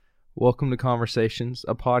Welcome to Conversations,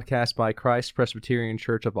 a podcast by Christ Presbyterian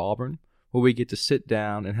Church of Auburn, where we get to sit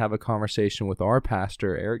down and have a conversation with our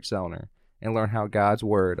pastor, Eric Zellner, and learn how God's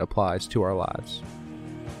Word applies to our lives.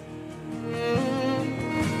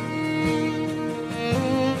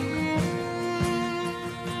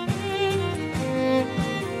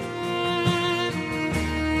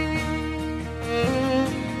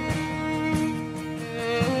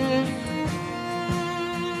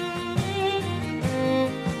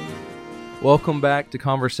 Welcome back to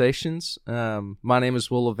Conversations. My name is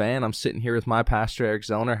Will Levan. I'm sitting here with my pastor, Eric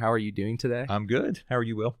Zellner. How are you doing today? I'm good. How are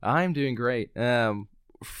you, Will? I'm doing great.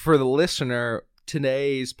 For the listener,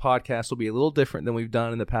 today's podcast will be a little different than we've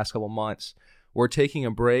done in the past couple months. We're taking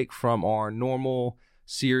a break from our normal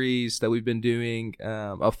series that we've been doing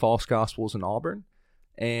of false gospels in Auburn,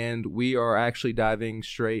 and we are actually diving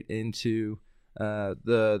straight into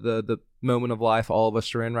the moment of life all of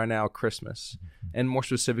us are in right now, Christmas, and more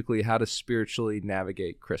specifically, how to spiritually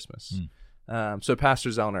navigate Christmas. So, Pastor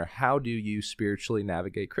Zellner, how do you spiritually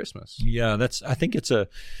navigate Christmas? Yeah, I think it's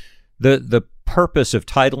the purpose of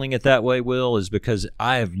titling it that way, Will, is because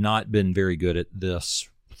I have not been very good at this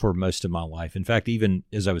for most of my life. In fact, even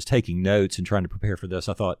as I was taking notes and trying to prepare for this,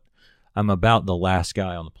 I thought I'm about the last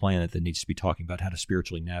guy on the planet that needs to be talking about how to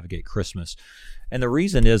spiritually navigate Christmas. And the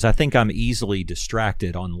reason is I think I'm easily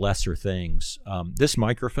distracted on lesser things. This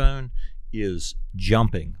microphone is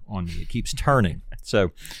jumping on me. It keeps turning.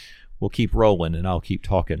 So we'll keep rolling and I'll keep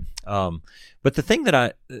talking. But the thing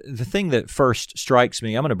that first strikes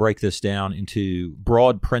me, I'm going to break this down into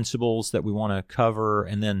broad principles that we want to cover,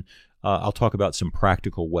 and then I'll talk about some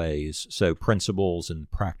practical ways. So principles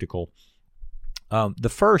and practical. The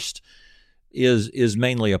first is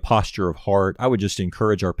mainly a posture of heart. I would just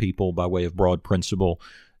encourage our people by way of broad principle.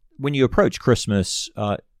 When you approach Christmas,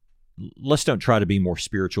 let's don't try to be more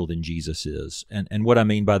spiritual than Jesus is. And what I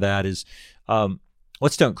mean by that is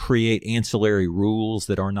let's don't create ancillary rules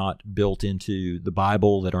that are not built into the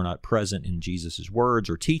Bible, that are not present in Jesus' words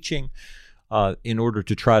or teaching, in order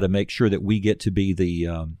to try to make sure that we get to be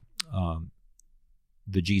the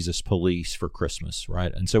Jesus police for Christmas,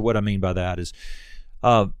 right? And so what I mean by that is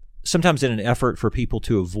sometimes in an effort for people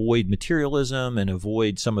to avoid materialism and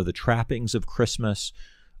avoid some of the trappings of Christmas,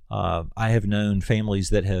 I have known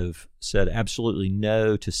families that have said absolutely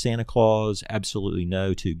no to Santa Claus, absolutely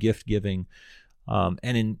no to gift giving,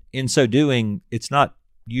 and in so doing, it's not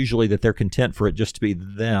usually that they're content for it just to be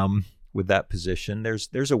them with that position.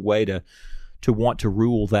 There's a way to want to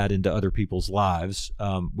rule that into other people's lives,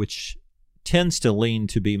 which tends to lean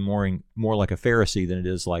to be more like a Pharisee than it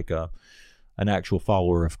is like an actual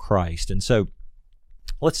follower of Christ. And so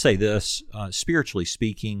let's say this, spiritually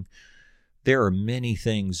speaking, there are many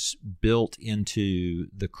things built into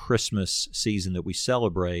the Christmas season that we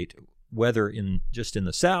celebrate, whether in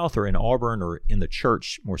the South or in Auburn or in the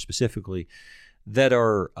church more specifically, that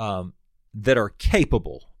are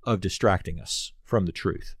capable of distracting us from the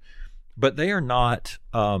truth. But they are not.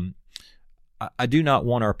 I do not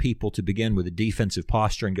want our people to begin with a defensive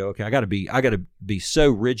posture and go, okay, I got to be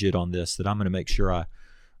so rigid on this that I'm going to make sure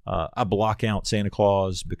I block out Santa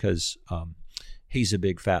Claus because he's a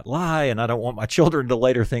big fat lie, and I don't want my children to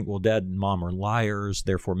later think, well, Dad and Mom are liars,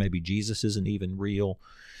 therefore maybe Jesus isn't even real.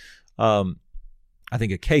 I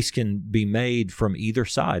think a case can be made from either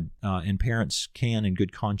side, and parents can, in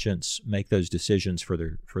good conscience, make those decisions for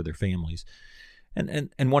their families.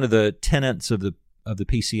 And one of the tenets of the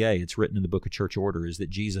PCA, it's written in the Book of Church Order, is that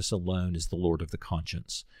Jesus alone is the Lord of the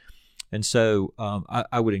conscience. And so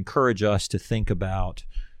I would encourage us to think about,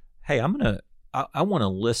 hey, I want to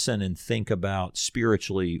listen and think about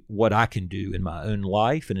spiritually what I can do in my own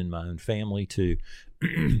life and in my own family to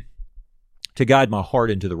guide my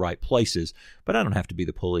heart into the right places, but I don't have to be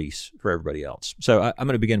the police for everybody else. So I'm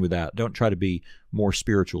going to begin with that. Don't try to be more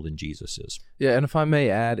spiritual than Jesus is. Yeah, and if I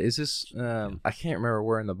may add, is this, I can't remember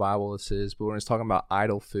where in the Bible this is, but when it's talking about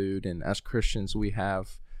idol food, and as Christians we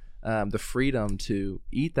have the freedom to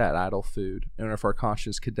eat that idol food, and if our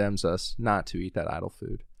conscience condemns us not to eat that idol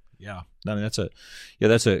food. Yeah, I mean that's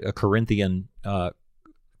a Corinthian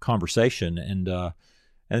conversation, and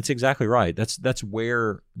it's exactly right. That's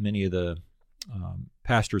where many of the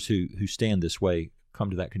pastors who stand this way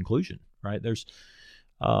come to that conclusion, right? There's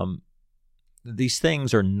these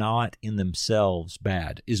things are not in themselves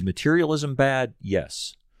bad. Is materialism bad?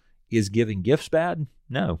 Yes. Is giving gifts bad?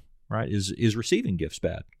 No. Right? Is receiving gifts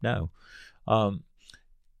bad? No.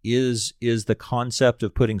 Is the concept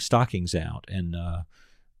of putting stockings out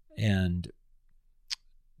and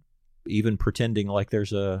even pretending like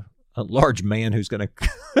there's a large man who's going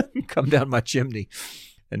to come down my chimney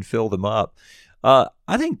and fill them up. I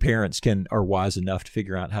I think parents are wise enough to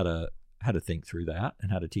figure out how to think through that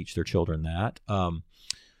and how to teach their children that.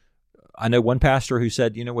 I know one pastor who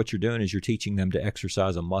said, what you're doing is you're teaching them to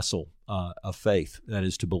exercise a muscle of faith, that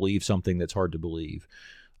is to believe something that's hard to believe.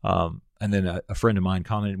 And then a friend of mine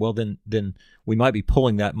commented, well, then we might be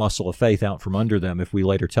pulling that muscle of faith out from under them if we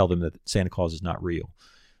later tell them that Santa Claus is not real.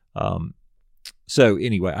 So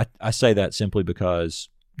anyway, I say that simply because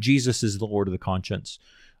Jesus is the Lord of the conscience.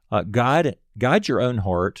 Guide your own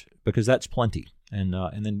heart, because that's plenty, and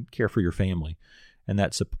then care for your family. And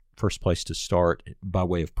that's the first place to start by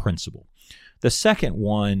way of principle. The second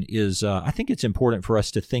one is, I think it's important for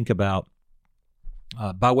us to think about,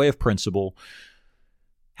 by way of principle,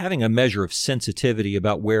 having a measure of sensitivity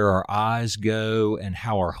about where our eyes go and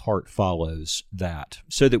how our heart follows that,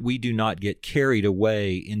 so that we do not get carried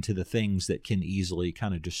away into the things that can easily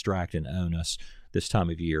kind of distract and own us this time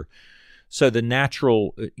of year. So the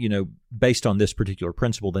natural, based on this particular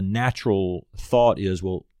principle, the natural thought is,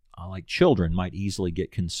 well, like children might easily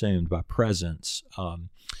get consumed by presents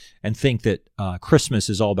and think that Christmas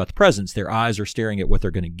is all about the presents. Their eyes are staring at what they're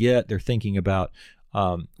going to get. They're thinking about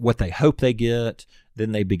what they hope they get.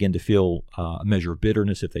 Then they begin to feel a measure of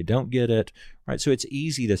bitterness if they don't get it. Right? So it's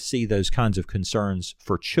easy to see those kinds of concerns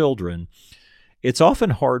for children. It's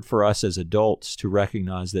often hard for us as adults to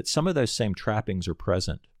recognize that some of those same trappings are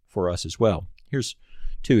present for us as well. Here's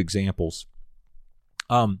two examples.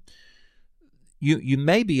 You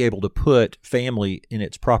may be able to put family in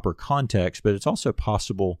its proper context, but it's also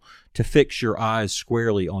possible to fix your eyes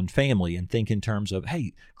squarely on family and think in terms of,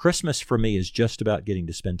 hey, Christmas for me is just about getting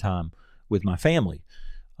to spend time with my family.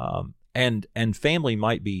 And family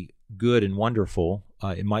might be good and wonderful.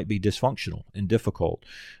 It might be dysfunctional and difficult.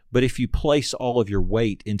 But if you place all of your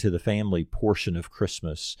weight into the family portion of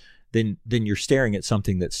Christmas, then you're staring at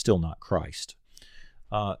something that's still not Christ.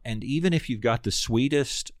 And even if you've got the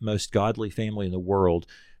sweetest, most godly family in the world,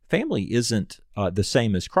 family isn't the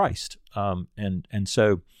same as Christ. And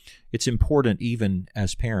so it's important, even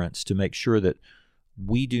as parents, to make sure that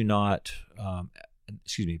we do not,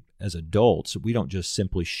 as adults, we don't just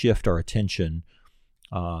simply shift our attention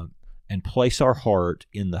and place our heart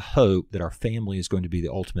in the hope that our family is going to be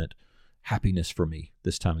the ultimate happiness for me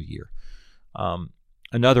this time of year.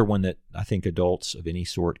 Another one that I think adults of any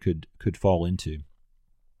sort could fall into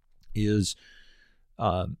is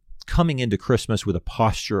coming into Christmas with a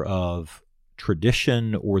posture of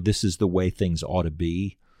tradition, or this is the way things ought to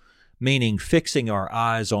be, meaning fixing our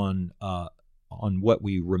eyes on what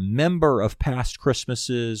we remember of past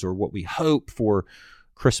Christmases or what we hope for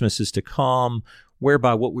Christmases to come,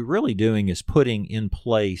 whereby what we're really doing is putting in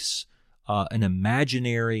place an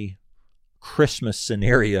imaginary Christmas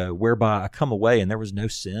scenario whereby I come away and there was no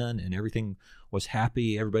sin and everything was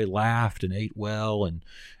happy, everybody laughed and ate well,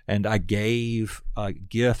 and I gave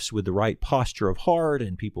gifts with the right posture of heart,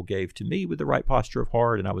 and people gave to me with the right posture of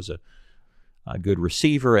heart, and I was a good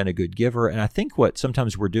receiver and a good giver. And I think what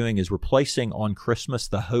sometimes we're doing is we're placing on Christmas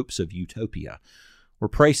the hopes of utopia. We're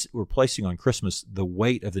placing on Christmas the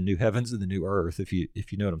weight of the new heavens and the new earth, if you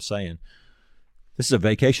know what I'm saying. This is a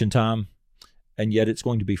vacation time, and yet it's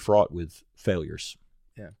going to be fraught with failures.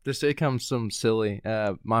 Yeah, this it comes some silly.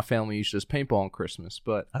 My family used to just paintball on Christmas,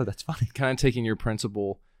 but oh, that's funny. Kind of taking your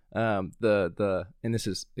principle, and this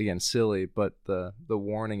is again silly, but the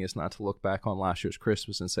warning is not to look back on last year's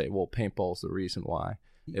Christmas and say, well, paintball's the reason why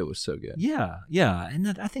it was so good. Yeah,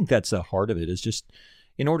 and I think that's the heart of it, is just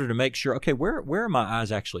in order to make sure, okay, where are my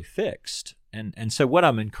eyes actually fixed? And so what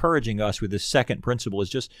I'm encouraging us with this second principle is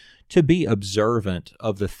just to be observant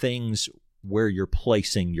of the things where you're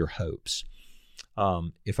placing your hopes.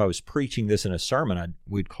 If I was preaching this in a sermon,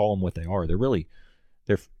 we'd call them what they are.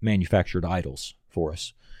 They're manufactured idols for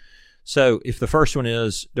us. So if the first one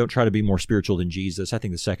is don't try to be more spiritual than Jesus, I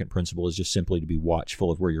think the second principle is just simply to be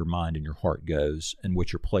watchful of where your mind and your heart goes and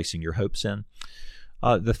what you're placing your hopes in.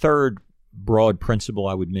 The third broad principle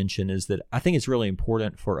I would mention is that I think it's really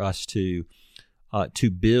important for us to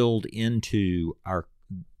build into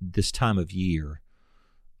this time of year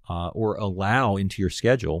or allow into your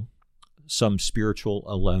schedule some spiritual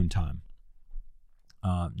alone time.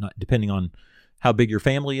 Not depending on how big your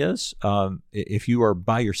family is. If you are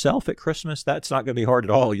by yourself at Christmas, that's not going to be hard at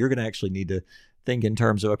all. You're going to actually need to think in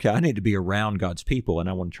terms of, okay, I need to be around God's people, and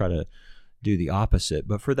I want to try to do the opposite.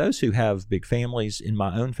 But for those who have big families, in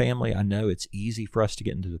my own family, I know it's easy for us to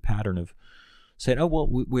get into the pattern of saying, oh, well,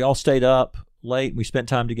 we all stayed up late, we spent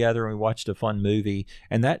time together, and we watched a fun movie,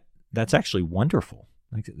 and that's actually wonderful.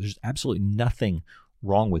 Like, there's absolutely nothing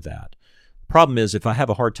wrong with that. Problem is, if I have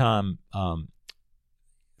a hard time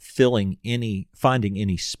finding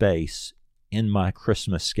any space in my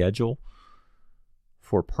Christmas schedule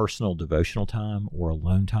for personal devotional time or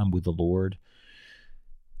alone time with the Lord,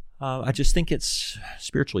 I just think it's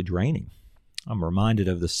spiritually draining. I'm reminded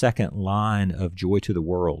of the second line of Joy to the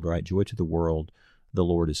World, right? Joy to the world, the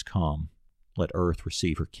Lord is come. Let earth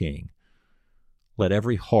receive her King. Let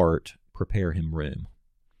every heart prepare him room,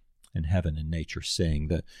 and heaven and nature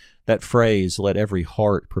sing. That phrase, let every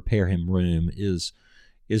heart prepare him room, is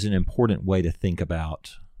an important way to think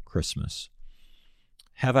about Christmas.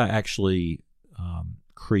 Have I actually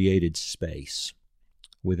created space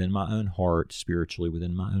within my own heart, spiritually,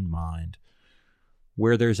 within my own mind,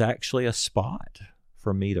 where there's actually a spot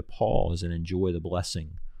for me to pause and enjoy the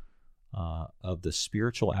blessing of the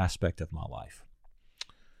spiritual aspect of my life?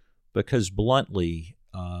 Because bluntly,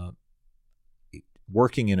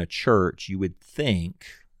 working in a church, you would think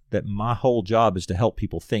that my whole job is to help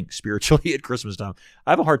people think spiritually at Christmas time.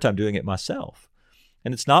 I have a hard time doing it myself.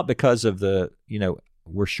 And it's not because of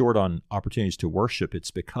we're short on opportunities to worship. It's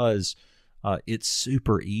because it's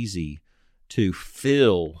super easy to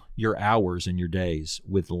fill your hours and your days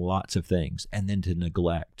with lots of things and then to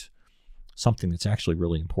neglect something that's actually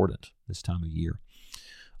really important this time of year.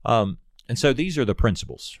 And so these are the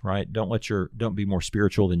principles, right? Don't be more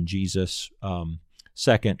spiritual than Jesus.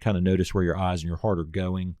 Second, kind of notice where your eyes and your heart are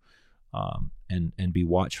going, and be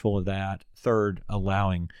watchful of that. Third,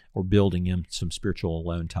 allowing or building in some spiritual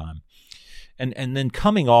alone time. And then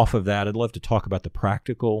coming off of that, I'd love to talk about the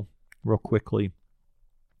practical real quickly.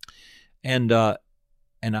 And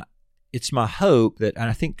it's my hope that, and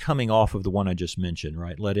I think coming off of the one I just mentioned,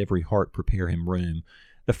 right? Let every heart prepare him room.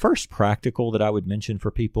 The first practical that I would mention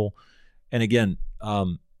for people, and again,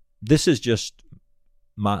 this is just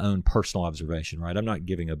my own personal observation, right? I'm not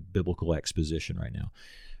giving a biblical exposition right now.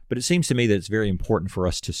 But it seems to me that it's very important for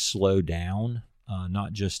us to slow down,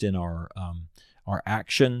 not just in our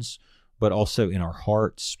actions, but also in our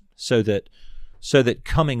hearts, so that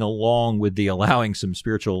coming along with the allowing some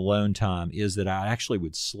spiritual alone time is that I actually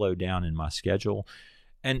would slow down in my schedule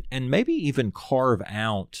and maybe even carve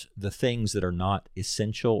out the things that are not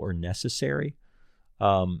essential or necessary.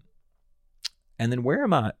 And then where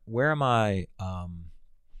am I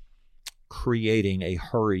creating a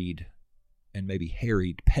hurried and maybe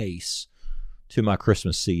harried pace to my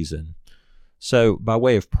Christmas season? So by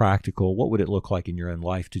way of practical, what would it look like in your own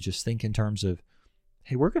life to just think in terms of,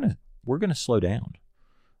 hey, we're gonna slow down.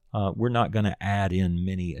 We're not going to add in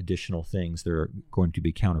many additional things that are going to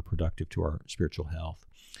be counterproductive to our spiritual health.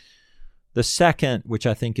 The second, which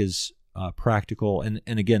I think is practical, and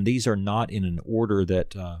again, these are not in an order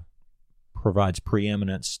that provides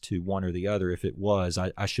preeminence to one or the other. If it was,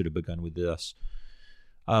 I should have begun with this.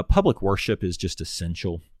 Public worship is just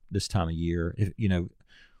essential this time of year.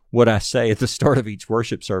 What I say at the start of each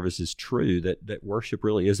worship service is true, that worship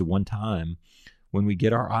really is the one time when we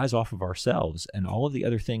get our eyes off of ourselves and all of the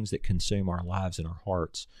other things that consume our lives and our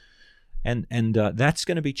hearts. And that's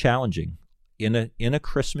going to be challenging in a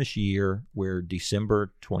Christmas year where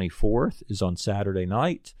December 24th is on Saturday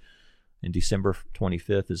night and December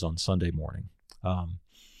 25th is on Sunday morning.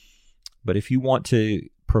 But if you want to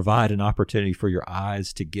provide an opportunity for your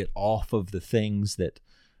eyes to get off of the things that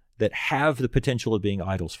have the potential of being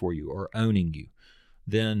idols for you or owning you,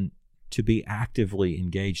 then to be actively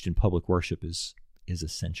engaged in public worship is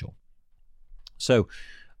essential. So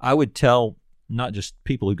I would tell not just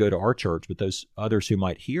people who go to our church, but those others who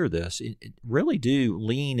might hear this, really do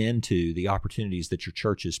lean into the opportunities that your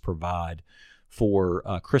churches provide for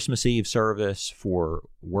Christmas Eve service, for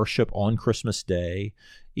worship on Christmas Day,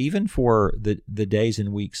 even for the days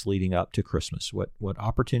and weeks leading up to Christmas. What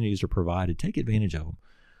opportunities are provided, take advantage of them.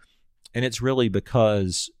 And it's really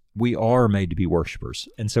because we are made to be worshipers,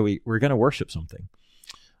 and so we're going to worship something.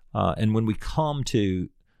 And when we come to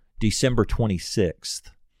December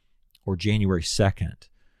 26th or January 2nd,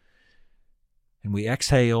 and we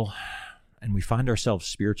exhale and we find ourselves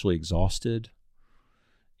spiritually exhausted,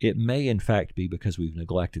 it may in fact be because we've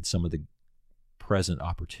neglected some of the present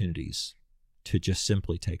opportunities to just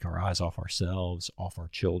simply take our eyes off ourselves, off our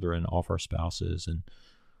children, off our spouses, and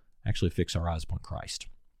actually fix our eyes upon Christ.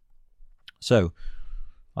 So,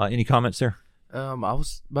 any comments there? I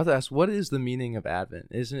was about to ask, what is the meaning of Advent?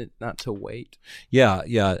 Isn't it not to wait?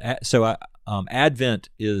 Yeah. So Advent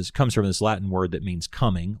comes from this Latin word that means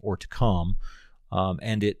coming or to come,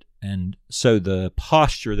 and so the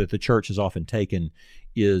posture that the church has often taken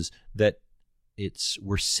is that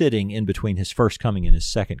we're sitting in between his first coming and his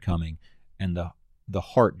second coming, and the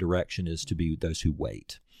heart direction is to be those who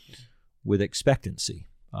wait with expectancy.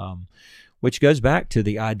 Which goes back to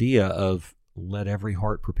the idea of let every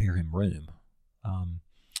heart prepare him room.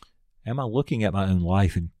 Am I looking at my own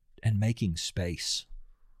life and making space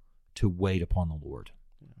to wait upon the Lord?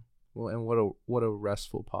 Well, and what a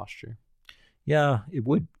restful posture. Yeah, it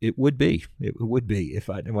would be. It would be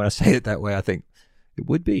when I say it that way, I think it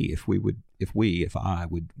would be if I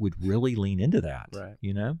would really lean into that. Right.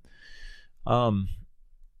 You know?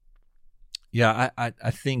 Yeah,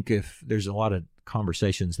 I think if there's a lot of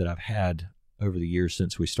conversations that I've had over the years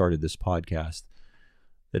since we started this podcast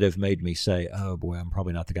that have made me say, oh boy, I'm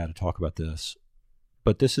probably not the guy to talk about this.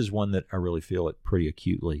 But this is one that I really feel it pretty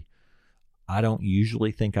acutely. I don't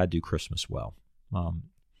usually think I do Christmas well.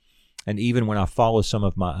 And even when I follow some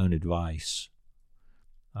of my own advice,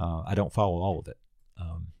 I don't follow all of it.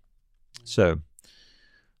 So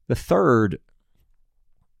the third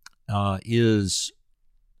is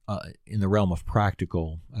in the realm of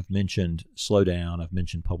practical. I've mentioned slow down. I've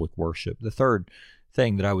mentioned public worship. The third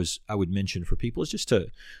thing that I would mention for people is just to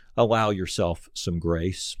allow yourself some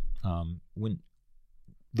grace. When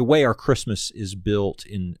the way our Christmas is built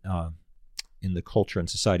in the culture and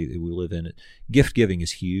society that we live in, gift giving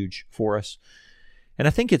is huge for us. And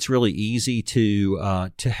I think it's really easy to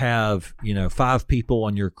have 5 people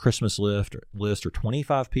on your Christmas list or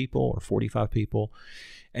 25 people or 45 people,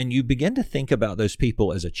 and you begin to think about those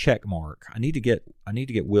people as a check mark. I need to get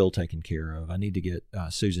Will taken care of. I need to get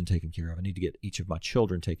Susan taken care of. I need to get each of my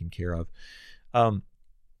children taken care of. And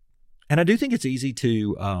I do think it's easy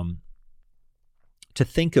to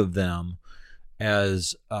think of them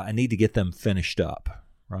as I need to get them finished up,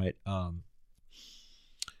 right?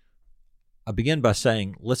 I begin by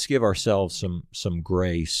saying, let's give ourselves some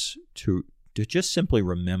grace to just simply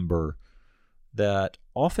remember that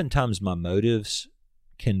oftentimes my motives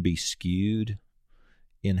can be skewed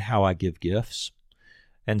in how I give gifts.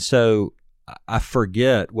 And so I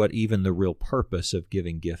forget what even the real purpose of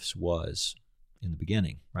giving gifts was in the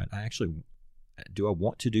beginning, right? Do I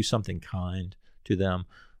want to do something kind to them,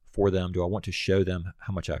 for them? Do I want to show them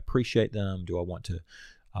how much I appreciate them? Do I want to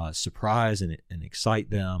surprise and excite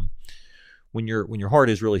them? When your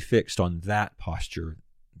heart is really fixed on that posture,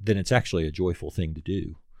 then it's actually a joyful thing to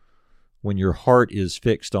do. When your heart is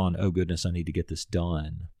fixed on, oh goodness, I need to get this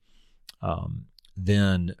done,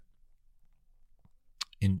 then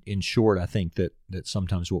in short, I think that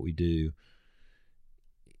sometimes what we do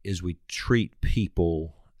is we treat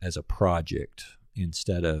people as a project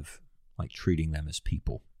instead of like treating them as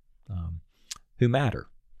people who matter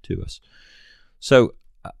to us. So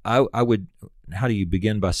I would, how do you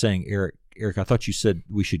begin by saying, Eric, I thought you said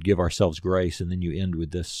we should give ourselves grace, and then you end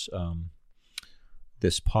with this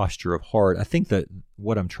this posture of heart. I think that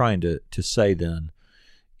what I'm trying to say then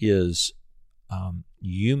is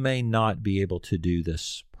you may not be able to do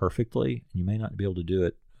this perfectly. You may not be able to do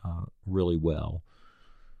it really well.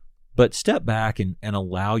 But step back and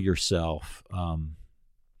allow yourself.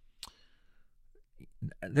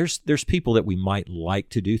 There's people that we might like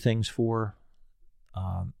to do things for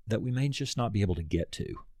that we may just not be able to get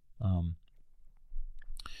to.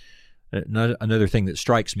 Another thing that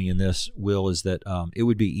strikes me in this, Will, is that it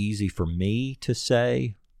would be easy for me to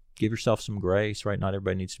say, give yourself some grace, right? Not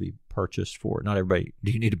everybody needs to be purchased for. Not everybody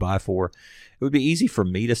do you need to buy for. It would be easy for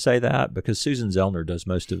me to say that because Susan Zellner does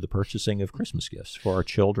most of the purchasing of Christmas gifts for our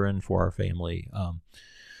children, for our family.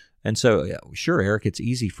 And so, yeah, sure, Eric, it's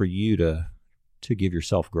easy for you to give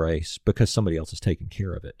yourself grace because somebody else is taking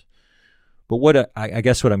care of it. But what I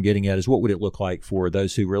guess what I'm getting at is, what would it look like for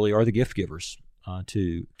those who really are the gift givers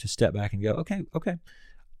to step back and go, okay,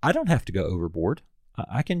 I don't have to go overboard.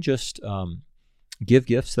 I can just give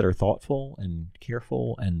gifts that are thoughtful and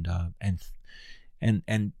careful, and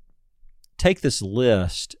take this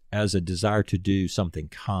list as a desire to do something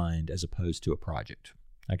kind as opposed to a project.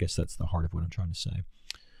 I guess that's the heart of what I'm trying to say.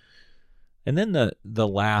 And then the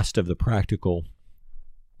last of the practical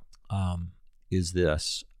is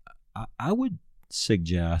this. I would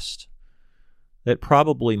suggest that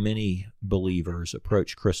probably many believers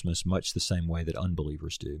approach Christmas much the same way that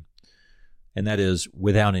unbelievers do, and that is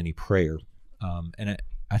without any prayer. And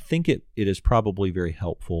I think it is probably very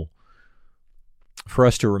helpful for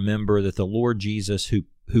us to remember that the Lord Jesus,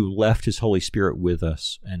 who left his Holy Spirit with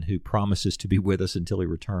us and who promises to be with us until he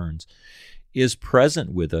returns, is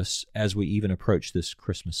present with us as we even approach this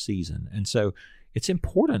Christmas season. And so it's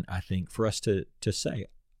important, I think, for us to say,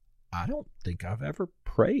 I don't think I've ever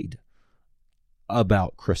prayed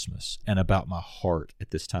about Christmas and about my heart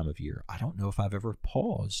at this time of year. I don't know if I've ever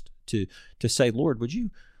paused to say, Lord, would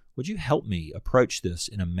you help me approach this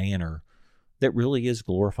in a manner that really is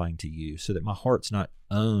glorifying to you, so that my heart's not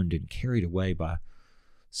owned and carried away by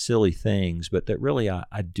silly things, but that really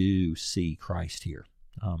I do see Christ here.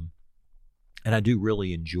 And I do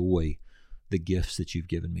really enjoy the gifts that you've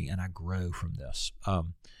given me, and I grow from this.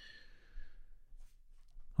 I'm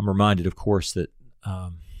reminded, of course, that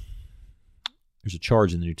there's a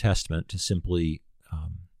charge in the New Testament to simply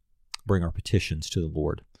bring our petitions to the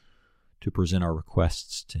Lord, to present our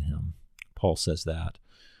requests to Him. Paul says that.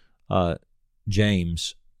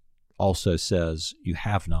 James also says, you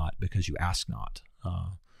have not because you ask not.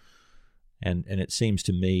 And it seems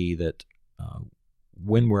to me that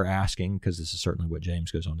when we're asking, because this is certainly what James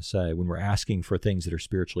goes on to say, when we're asking for things that are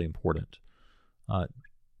spiritually important,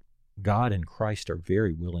 God and Christ are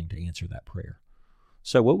very willing to answer that prayer.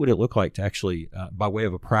 So what would it look like to actually, by way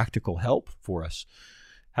of a practical help for us,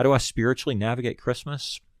 how do I spiritually navigate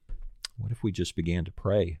Christmas? What if we just began to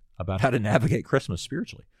pray about how to navigate Christmas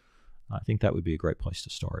spiritually? I think that would be a great place to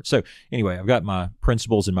start. So anyway, I've got my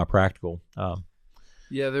principles and my practical.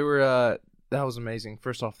 Yeah, there were. That was amazing.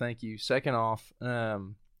 First off, thank you. Second off,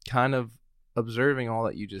 kind of observing all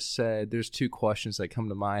that you just said, there's two questions that come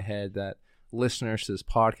to my head that listeners to this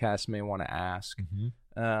podcast may want to ask.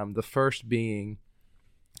 Mm-hmm. The first being,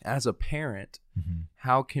 as a parent, mm-hmm.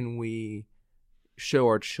 how can we show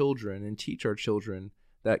our children and teach our children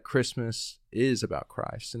that Christmas is about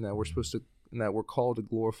Christ and that we're supposed to, and that we're called to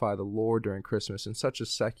glorify the Lord during Christmas in such a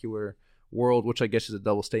secular world, which I guess is a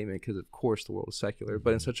double statement because of course the world is secular,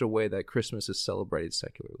 but in such a way that Christmas is celebrated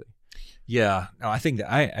secularly? Yeah, I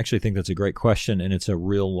actually think that's a great question, and it's a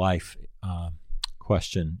real life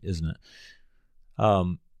question, isn't it?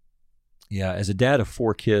 Yeah, as a dad of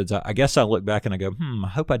 4 kids, I guess I look back and I go, I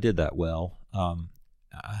hope I did that well.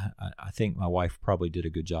 I think my wife probably did a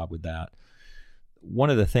good job with that.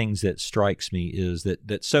 One of the things that strikes me is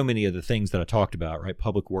that so many of the things that I talked about, right?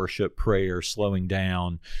 Public worship, prayer, slowing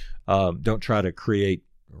down, don't try to create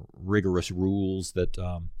rigorous rules. That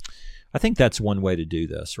I think that's one way to do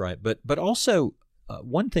this, right? But also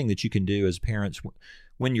one thing that you can do as parents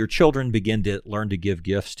when your children begin to learn to give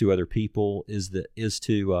gifts to other people is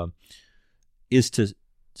to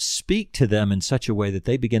speak to them in such a way that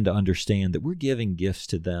they begin to understand that we're giving gifts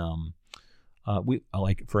to them.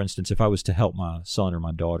 Like, for instance, if I was to help my son or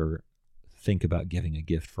my daughter think about giving a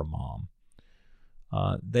gift for mom,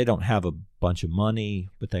 they don't have a bunch of money,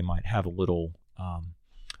 but they might have a little,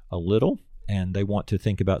 and they want to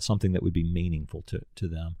think about something that would be meaningful to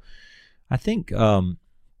them. I think we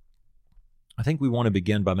want to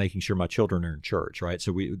begin by making sure my children are in church, right?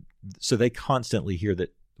 So they constantly hear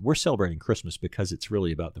that we're celebrating Christmas because it's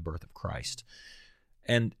really about the birth of Christ.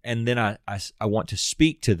 And then I want to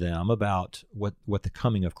speak to them about what the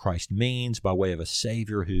coming of Christ means by way of a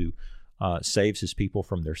Savior who saves His people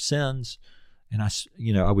from their sins. And I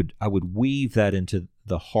would weave that into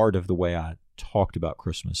the heart of the way I talked about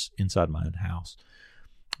Christmas inside my own house.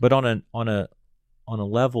 But on a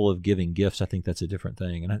level of giving gifts, I think that's a different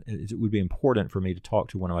thing. And it would be important for me to talk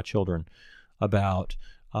to one of my children about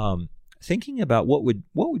thinking about what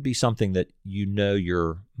would be something that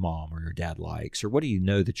your mom or your dad likes, or what do you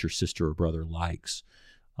know that your sister or brother likes,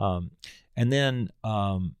 and then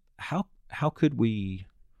how could we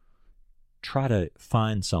try to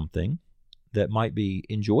find something that might be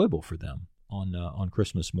enjoyable for them on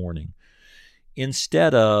Christmas morning,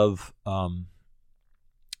 instead of and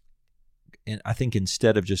I think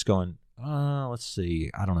instead of just going, let's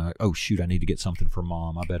see, I don't know, oh shoot, I need to get something for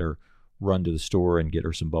mom, I better run to the store and get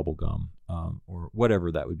her some bubble gum, or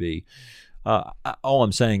whatever that would be. All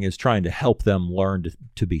I'm saying is trying to help them learn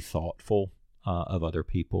to be thoughtful of other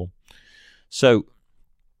people. So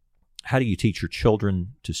how do you teach your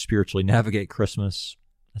children to spiritually navigate Christmas?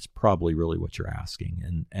 That's probably really what you're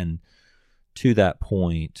asking. And to that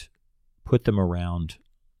point, put them around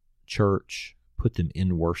church, put them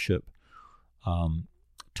in worship,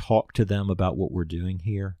 talk to them about what we're doing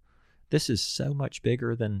here. This is so much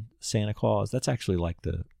bigger than Santa Claus. That's actually like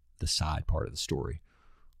the side part of the story.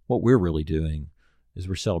 What we're really doing is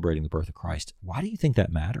we're celebrating the birth of Christ. Why do you think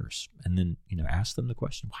that matters? And then, ask them the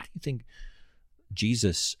question, why do you think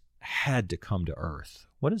Jesus had to come to earth?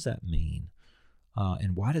 What does that mean?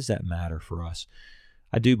 And why does that matter for us?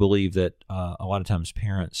 I do believe that a lot of times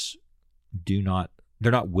parents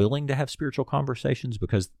they're not willing to have spiritual conversations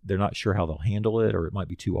because they're not sure how they'll handle it, or it might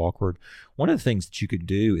be too awkward. One of the things that you could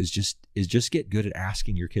do is just get good at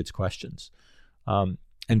asking your kids questions.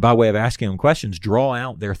 And by way of asking them questions, draw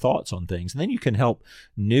out their thoughts on things. And then you can help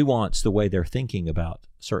nuance the way they're thinking about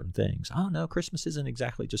certain things. Oh, no, Christmas isn't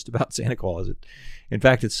exactly just about Santa Claus. In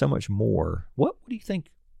fact, it's so much more. What do you think?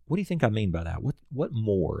 What do you think I mean by that? What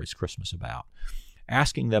more is Christmas about?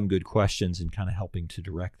 Asking them good questions and kind of helping to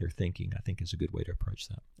direct their thinking, I think, is a good way to approach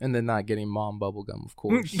that. And then not getting mom bubblegum, of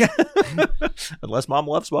course. Unless mom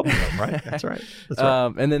loves bubblegum, right? That's right. That's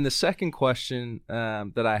right. And then the second question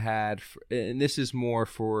that I had, and this is more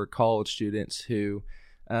for college students who,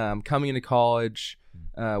 coming into college,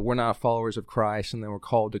 we're not followers of Christ, and then we're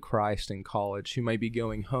called to Christ in college, who may be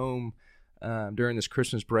going home during this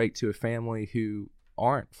Christmas break to a family who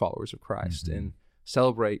aren't followers of Christ and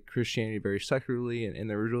celebrate Christianity very secularly, and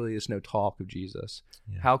there really is no talk of Jesus.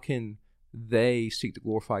 Yeah. How can they seek to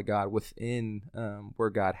glorify God within where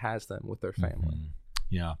God has them with their family?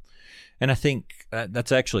 Yeah. And I think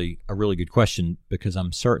that's actually a really good question, because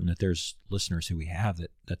I'm certain that there's listeners who we have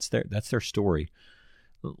that's their story.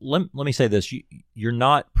 Let me say this. You're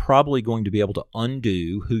not probably going to be able to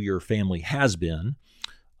undo who your family has been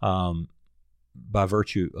by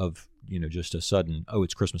virtue of, just a sudden,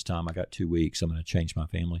 it's Christmas time, I got 2 weeks, I'm going to change my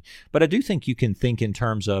family. But I do think you can think in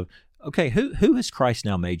terms of, okay, who has Christ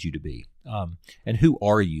now made you to be? And who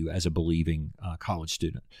are you as a believing college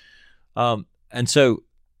student? And so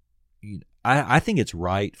I think it's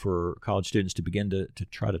right for college students to begin to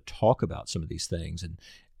try to talk about some of these things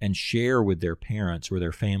and share with their parents or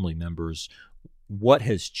their family members what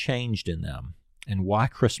has changed in them and why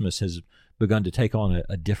Christmas has begun to take on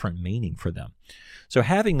a different meaning for them. So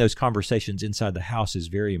having those conversations inside the house is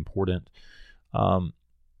very important,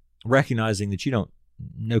 recognizing that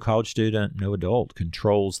no college student, no adult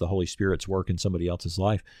controls the Holy Spirit's work in somebody else's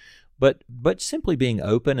life, but simply being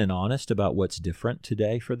open and honest about what's different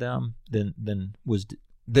today for them than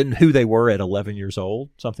who they were at 11 years old,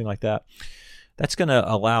 something like that. That's going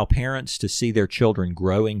to allow parents to see their children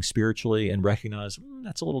growing spiritually and recognize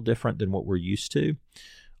that's a little different than what we're used to.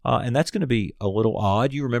 And that's going to be a little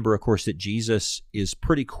odd. You remember, of course, that Jesus is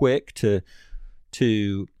pretty quick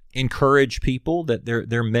to encourage people that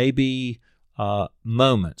there may be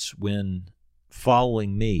moments when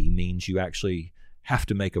following me means you actually have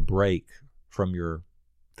to make a break from your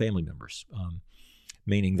family members,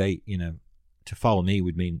 meaning to follow me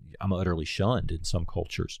would mean I'm utterly shunned in some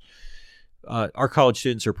cultures. Our college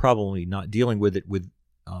students are probably not dealing with it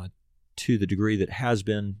to the degree that has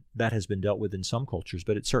been dealt with in some cultures,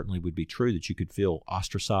 but it certainly would be true that you could feel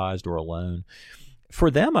ostracized or alone.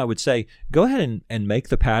 For them, I would say, go ahead and make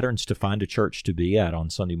the patterns to find a church to be at on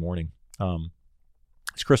Sunday morning.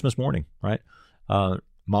 It's Christmas morning, right?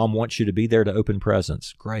 Mom wants you to be there to open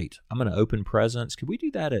presents. Great. I'm going to open presents. Could we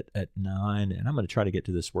do that at 9? And I'm going to try to get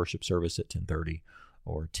to this worship service at 10:30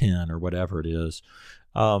 or 10 or whatever it is.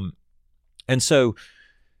 And so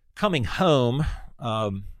coming home,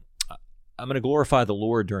 I'm going to glorify the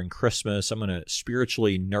Lord during Christmas. I'm going to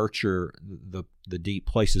spiritually nurture the deep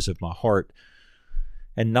places of my heart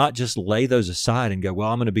and not just lay those aside and go, well,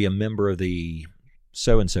 I'm going to be a member of the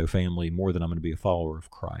so-and-so family more than I'm going to be a follower of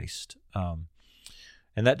Christ.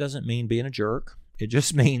 And that doesn't mean being a jerk. It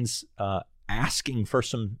just means asking for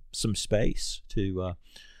some space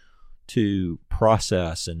to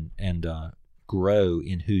process and grow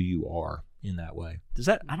in who you are in that way.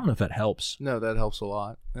 I don't know if that helps. No, that helps a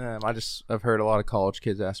lot. I've heard a lot of college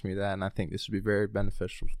kids ask me that, and I think this would be very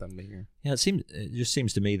beneficial for them to hear. Yeah, it just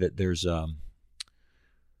seems to me that there's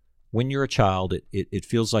when you're a child, it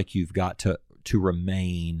feels like you've got to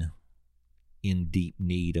remain in deep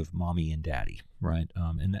need of mommy and daddy, right?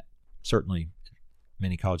 And that certainly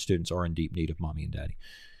many college students are in deep need of mommy and daddy.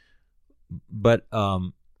 But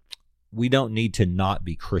we don't need to not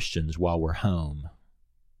be Christians while we're home,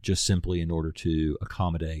 just simply in order to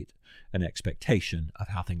accommodate an expectation of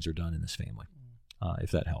how things are done in this family,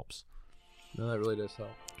 if that helps. No, that really does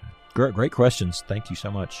help. Great questions. Thank you so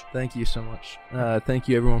much. Thank you so much. Thank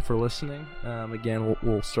you, everyone, for listening. Again,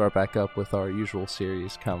 we'll start back up with our usual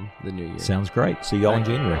series come the new year. Sounds great. See y'all in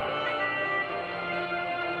January.